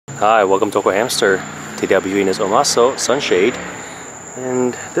Hi, welcome to AwkwardHamster. Today I'll be reviewing this Aomaso Sunshade,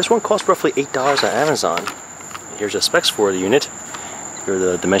 and this one costs roughly $8 on Amazon. Here's the specs for the unit. Here are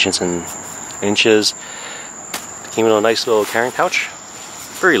the dimensions in inches. It came in a nice little carrying pouch.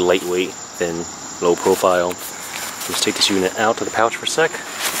 Very lightweight, thin, low profile. Let's take this unit out of the pouch for a sec.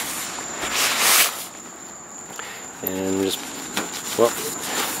 And just, well,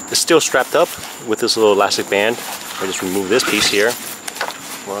 it's still strapped up with this little elastic band. I just remove this piece here.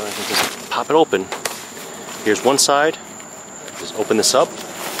 Well, I can just pop it open. Here's one side. Just open this up,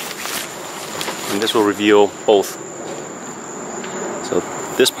 and this will reveal both. So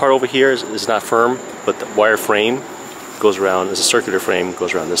this part over here is not firm, but the wire frame goes around. There's a circular frame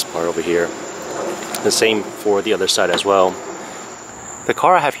goes around this part over here. The same for the other side as well. The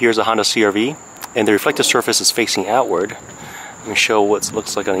car I have here is a Honda CR-V, and the reflective surface is facing outward. Let me show what it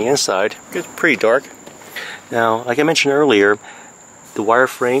looks like on the inside. It's pretty dark. Now, like I mentioned earlier, the wire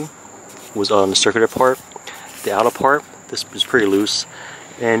frame was on the circular part. The outer part, this is pretty loose,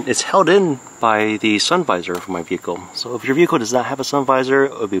 and it's held in by the sun visor for my vehicle. So if your vehicle does not have a sun visor,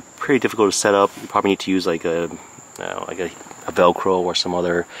 it would be pretty difficult to set up. You probably need to use like a Velcro or some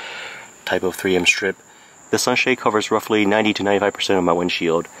other type of 3M strip. The sunshade covers roughly 90 to 95% of my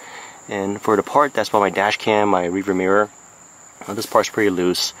windshield. And for the part that's by my dash cam, my rearview mirror, this part's pretty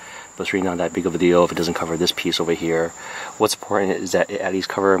loose, but it's really not that big of a deal if it doesn't cover this piece over here. What's important is that it at least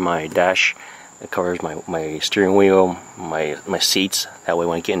covers my dash, it covers my steering wheel, my seats. That way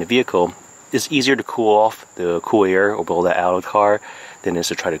when I get in the vehicle, it's easier to cool off the cool air or blow that out of the car than it is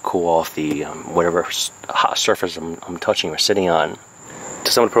to try to cool off the whatever hot surface I'm touching or sitting on.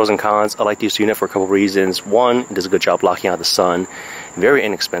 To some of the pros and cons, I like this unit for a couple of reasons. One, it does a good job blocking out the sun. Very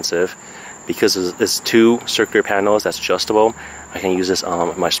inexpensive. Because it's two circular panels that's adjustable. I can use this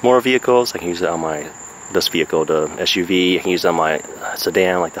on my smaller vehicles. I can use it on this vehicle, the SUV. I can use it on my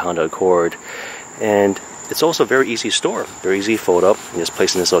sedan, like the Honda Accord. And it's also very easy to store, very easy to fold up, and just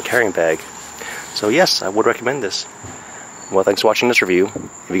place in this little carrying bag. So yes, I would recommend this. Well, thanks for watching this review.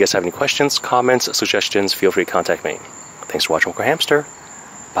 If you guys have any questions, comments, suggestions, feel free to contact me. Thanks for watching AwkwardHamster.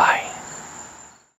 Bye.